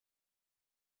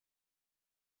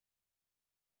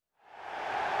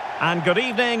And good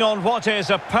evening on what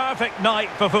is a perfect night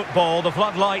for football. The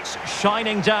floodlights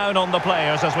shining down on the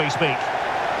players as we speak.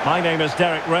 My name is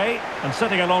Derek Ray, and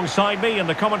sitting alongside me in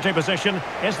the commentary position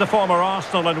is the former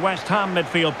Arsenal and West Ham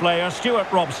midfield player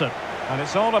Stuart Robson. And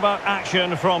it's all about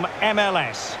action from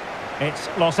MLS. It's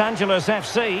Los Angeles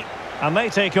FC, and they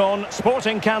take on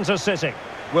Sporting Kansas City.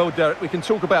 Well, Derek, we can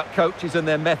talk about coaches and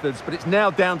their methods, but it's now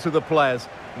down to the players.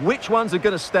 Which ones are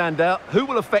going to stand out, who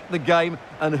will affect the game,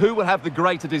 and who will have the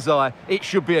greater desire? It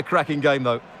should be a cracking game,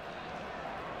 though.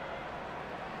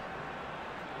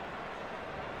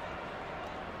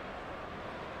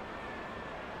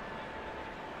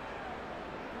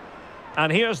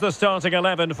 And here's the starting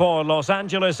 11 for Los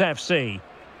Angeles FC.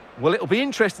 Well, it'll be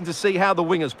interesting to see how the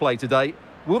wingers play today.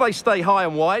 Will they stay high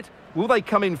and wide? Will they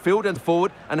come in field and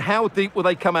forward? And how deep will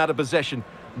they come out of possession?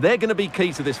 They're going to be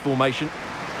key to this formation.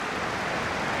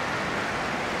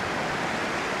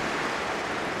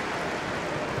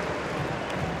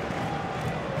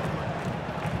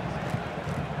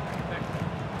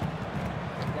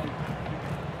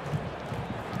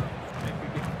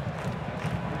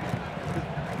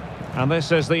 And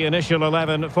this is the initial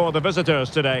 11 for the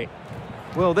visitors today.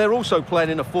 Well, they're also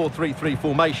playing in a 4-3-3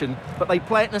 formation, but they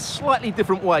play it in a slightly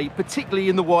different way, particularly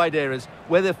in the wide areas,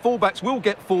 where their fullbacks will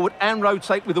get forward and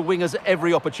rotate with the wingers at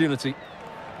every opportunity.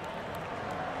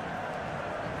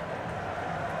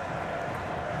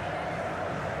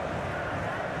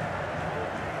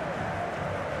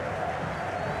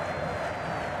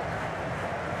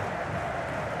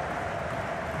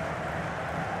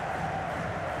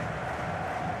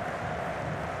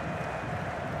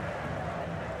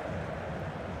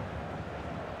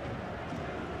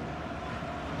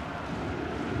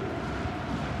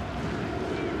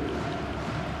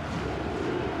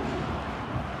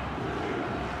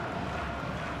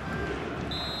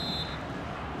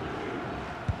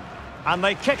 And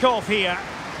they kick off here.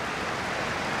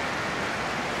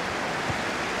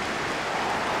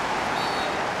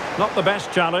 Not the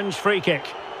best challenge, free kick.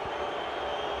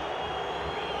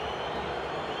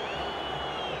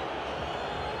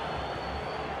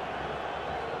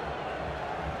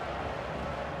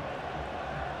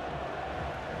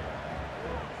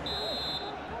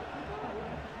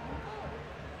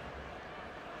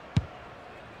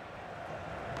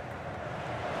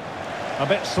 A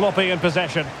bit sloppy in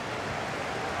possession.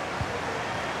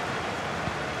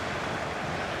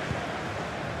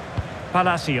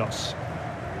 Palacios.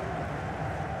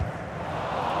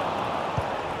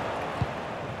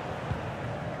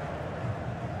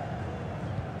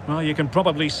 Well, you can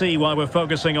probably see why we're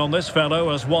focusing on this fellow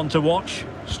as one to watch.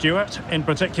 Stuart, in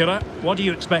particular, what do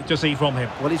you expect to see from him?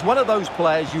 Well, he's one of those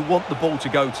players you want the ball to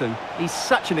go to. He's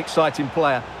such an exciting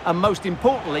player, and most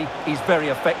importantly, he's very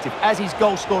effective, as his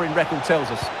goal-scoring record tells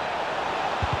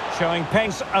us. Showing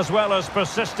pace as well as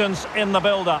persistence in the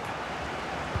build-up.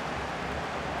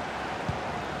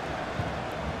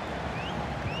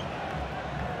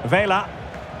 Vela.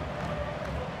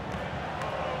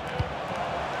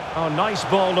 Oh, nice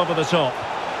ball over the top.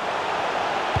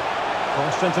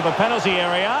 Crossed into the penalty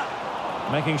area,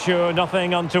 making sure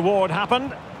nothing untoward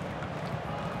happened.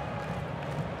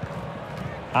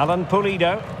 Alan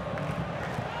Pulido.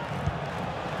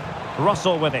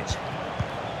 Russell with it.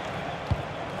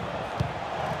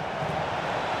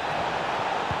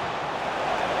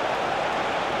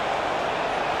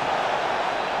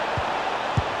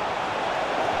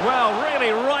 Well,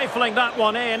 really rifling that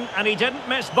one in, and he didn't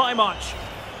miss by much.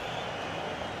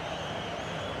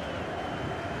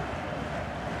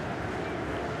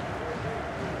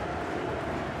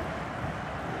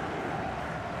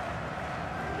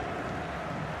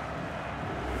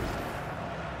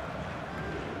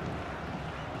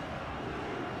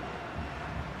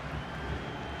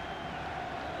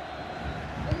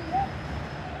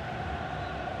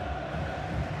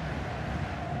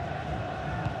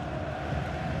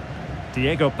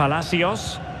 Diego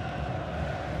Palacios.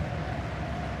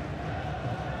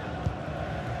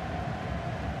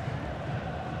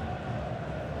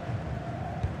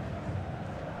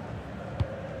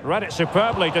 Read it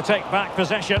superbly to take back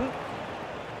possession.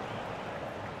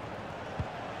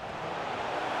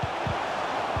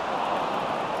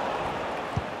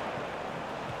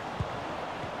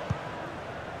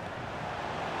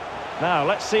 Now,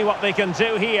 let's see what they can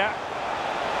do here.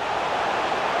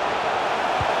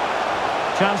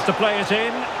 Chance to play it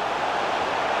in.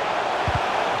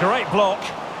 Great block.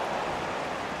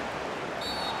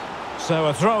 So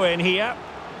a throw in here.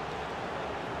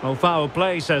 Well, foul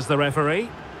play, says the referee.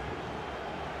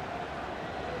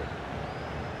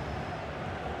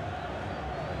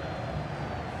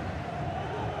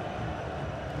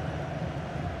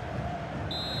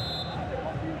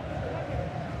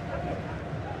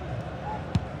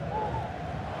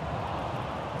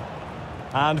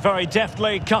 And very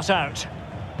deftly cut out.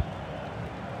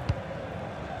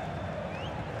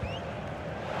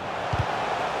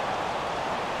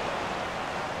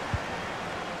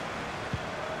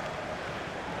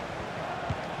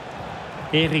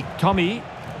 Eric Tommy.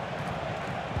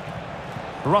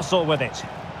 Russell with it.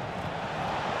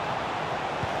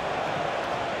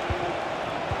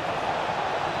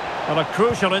 Well, a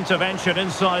crucial intervention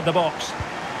inside the box.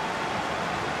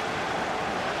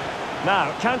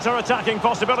 Now, counter-attacking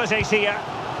possibilities here.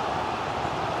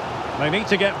 They need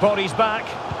to get bodies back.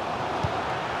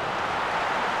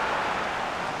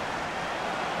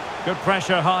 Good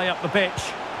pressure high up the pitch.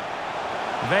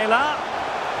 Vela.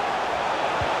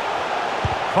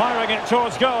 Firing it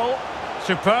towards goal.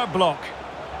 Superb block.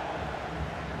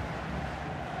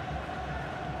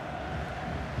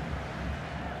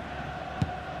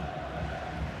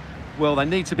 Well, they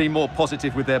need to be more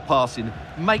positive with their passing,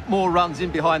 make more runs in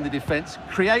behind the defence,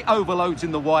 create overloads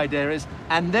in the wide areas,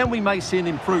 and then we may see an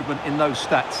improvement in those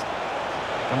stats.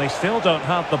 And they still don't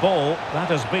have the ball. That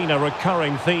has been a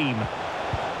recurring theme.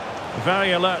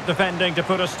 Very alert defending to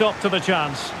put a stop to the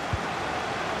chance.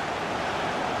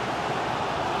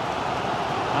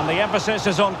 And the emphasis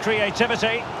is on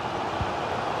creativity.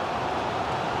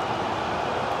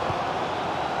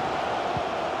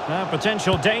 Now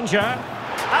potential danger.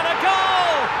 And a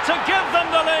goal to give them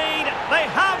the lead. They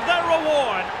have their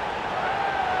reward.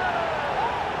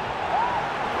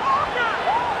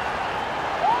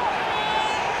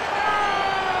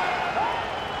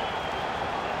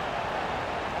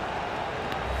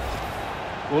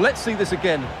 Well, let's see this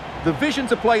again. The vision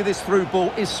to play this through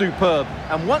ball is superb.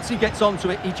 And once he gets onto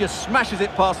it, he just smashes it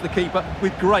past the keeper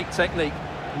with great technique.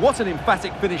 What an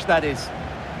emphatic finish that is.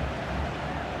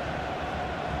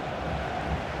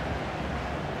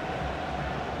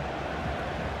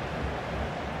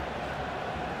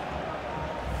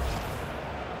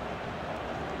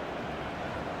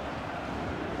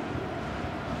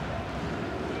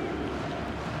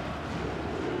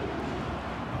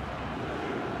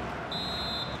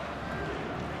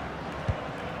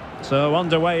 So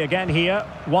underway again here,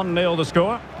 1-0 the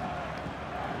score.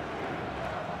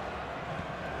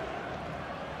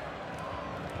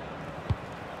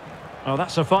 Oh,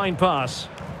 that's a fine pass.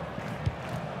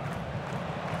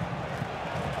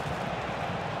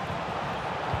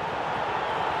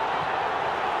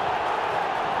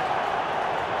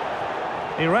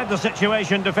 He read the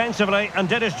situation defensively and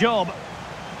did his job.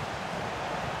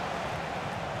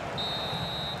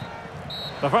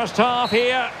 The first half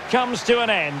here comes to an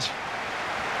end.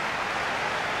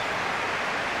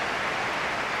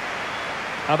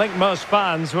 I think most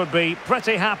fans would be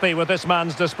pretty happy with this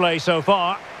man's display so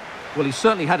far. Well, he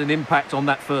certainly had an impact on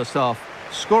that first half,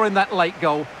 scoring that late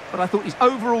goal, but I thought his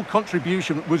overall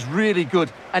contribution was really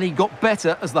good, and he got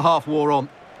better as the half wore on.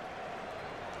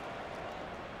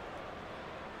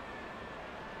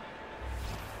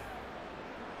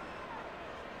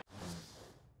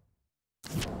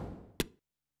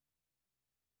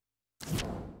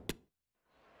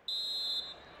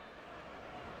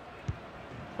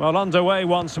 Well, underway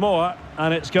once more,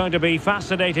 and it's going to be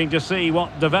fascinating to see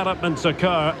what developments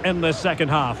occur in this second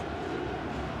half.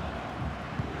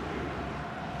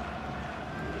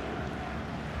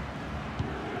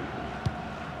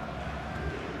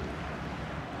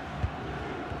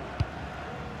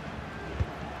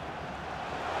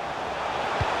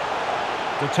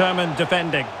 Determined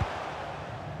defending.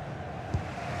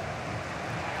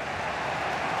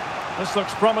 This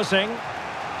looks promising.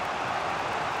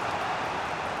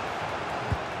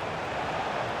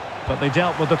 But they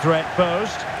dealt with the threat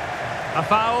posed. A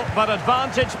foul, but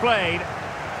advantage played.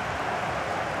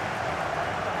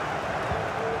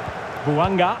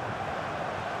 Buanga.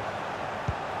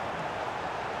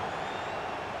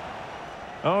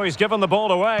 Oh, he's given the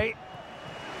ball away.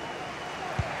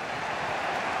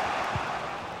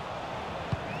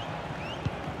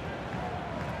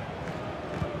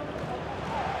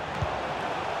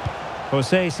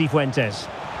 Jose Cifuentes.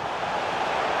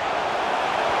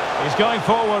 He's going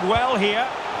forward well here.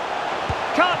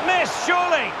 Can't miss,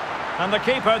 surely. And the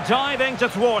keeper diving to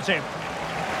thwart him.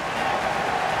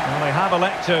 Well, they have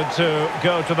elected to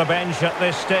go to the bench at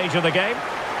this stage of the game.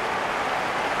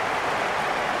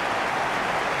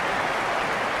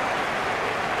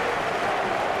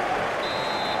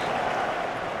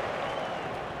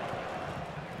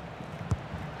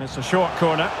 It's a short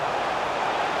corner.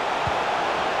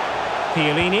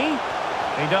 Chiellini.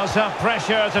 He does have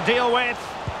pressure to deal with.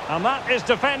 And that is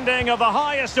defending of the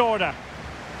highest order.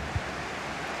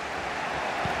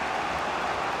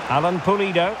 Alan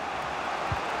Pulido.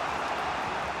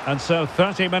 And so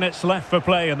 30 minutes left for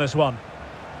play in this one.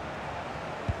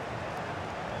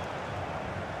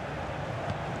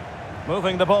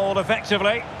 Moving the ball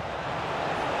effectively.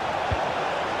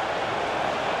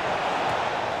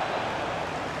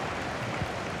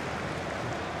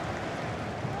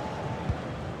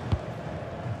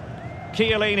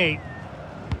 Chiellini.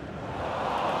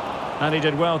 And he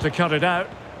did well to cut it out.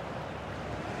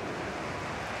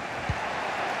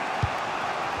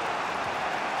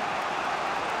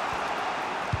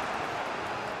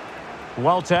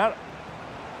 Walter.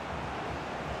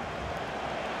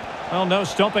 Well, no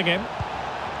stopping him.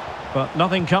 But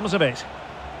nothing comes of it.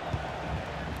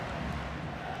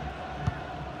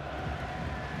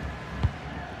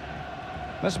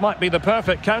 This might be the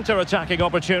perfect counter-attacking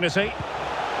opportunity.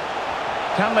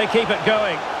 Can they keep it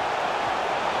going?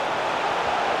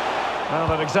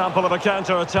 Well, an example of a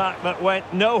counter-attack that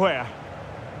went nowhere.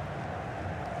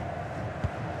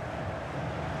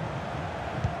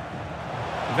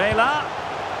 Vela.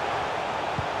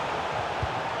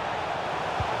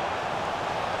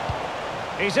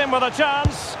 He's in with a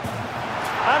chance.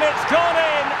 And it's gone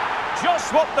in.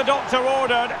 Just what the doctor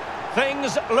ordered.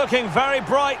 Things looking very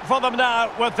bright for them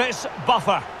now with this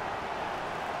buffer.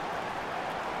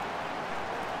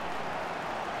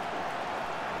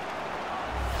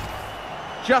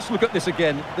 Just look at this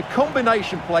again. The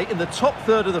combination play in the top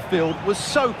third of the field was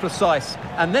so precise.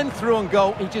 And then through on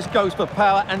goal, he just goes for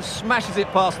power and smashes it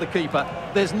past the keeper.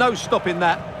 There's no stopping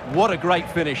that. What a great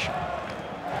finish.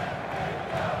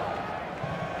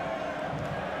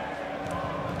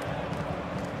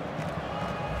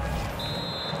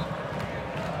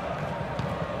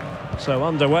 So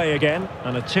underway again,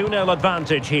 and a 2-0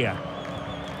 advantage here.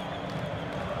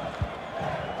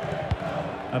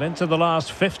 And into the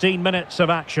last 15 minutes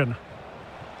of action.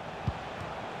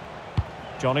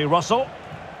 Johnny Russell.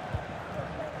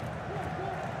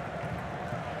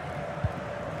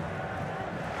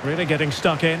 Really getting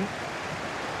stuck in.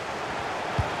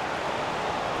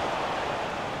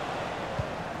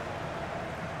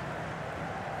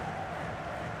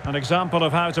 An example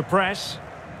of how to press.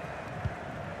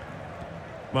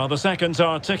 Well, the seconds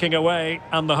are ticking away,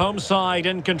 and the home side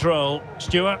in control.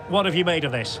 Stuart, what have you made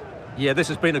of this? Yeah, this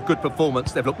has been a good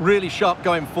performance. They've looked really sharp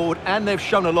going forward, and they've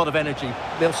shown a lot of energy.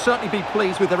 They'll certainly be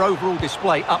pleased with their overall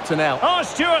display up to now. Oh,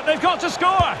 Stuart, they've got to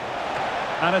score!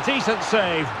 And a decent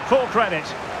save, full credit.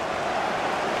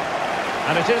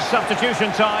 And it is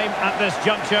substitution time at this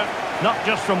juncture, not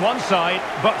just from one side,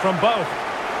 but from both.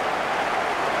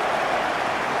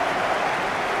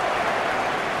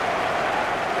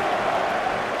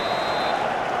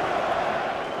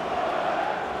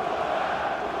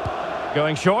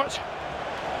 Going short.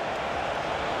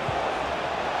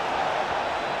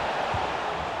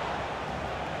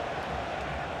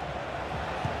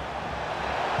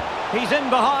 He's in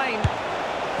behind.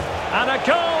 And a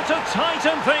goal to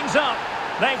tighten things up.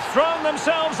 They've thrown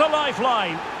themselves a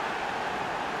lifeline.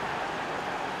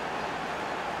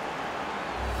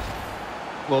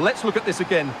 Well, let's look at this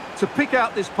again. To pick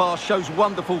out this pass shows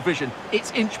wonderful vision.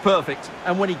 It's inch perfect.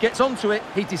 And when he gets onto it,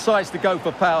 he decides to go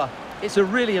for power. It's a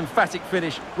really emphatic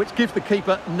finish, which gives the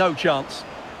keeper no chance.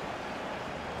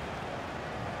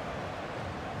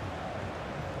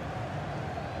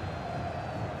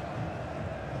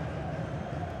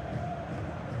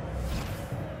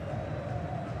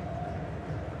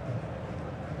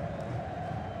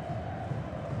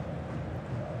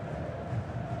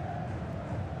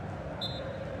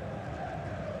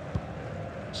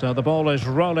 So the ball is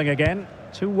rolling again.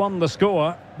 2-1 the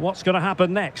score. What's going to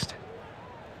happen next?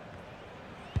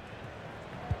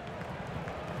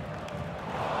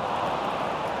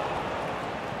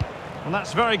 And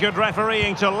that's very good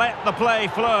refereeing to let the play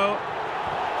flow.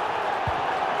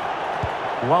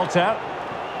 Walter.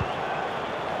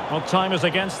 Well, time is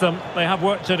against them. They have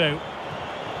work to do.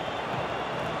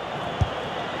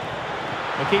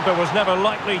 The keeper was never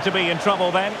likely to be in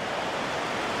trouble then.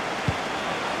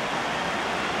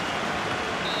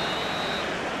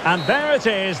 And there it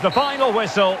is, the final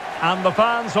whistle. And the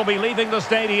fans will be leaving the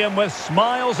stadium with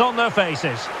smiles on their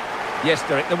faces. Yes,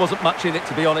 Derek, there wasn't much in it,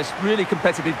 to be honest. Really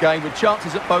competitive game with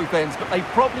chances at both ends, but they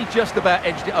probably just about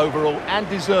edged it overall and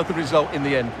deserved the result in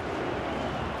the end.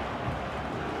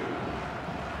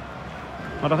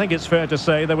 But I think it's fair to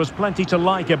say there was plenty to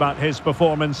like about his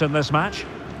performance in this match.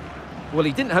 Well,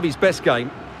 he didn't have his best game,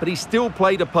 but he still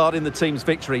played a part in the team's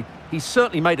victory. He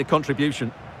certainly made a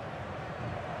contribution.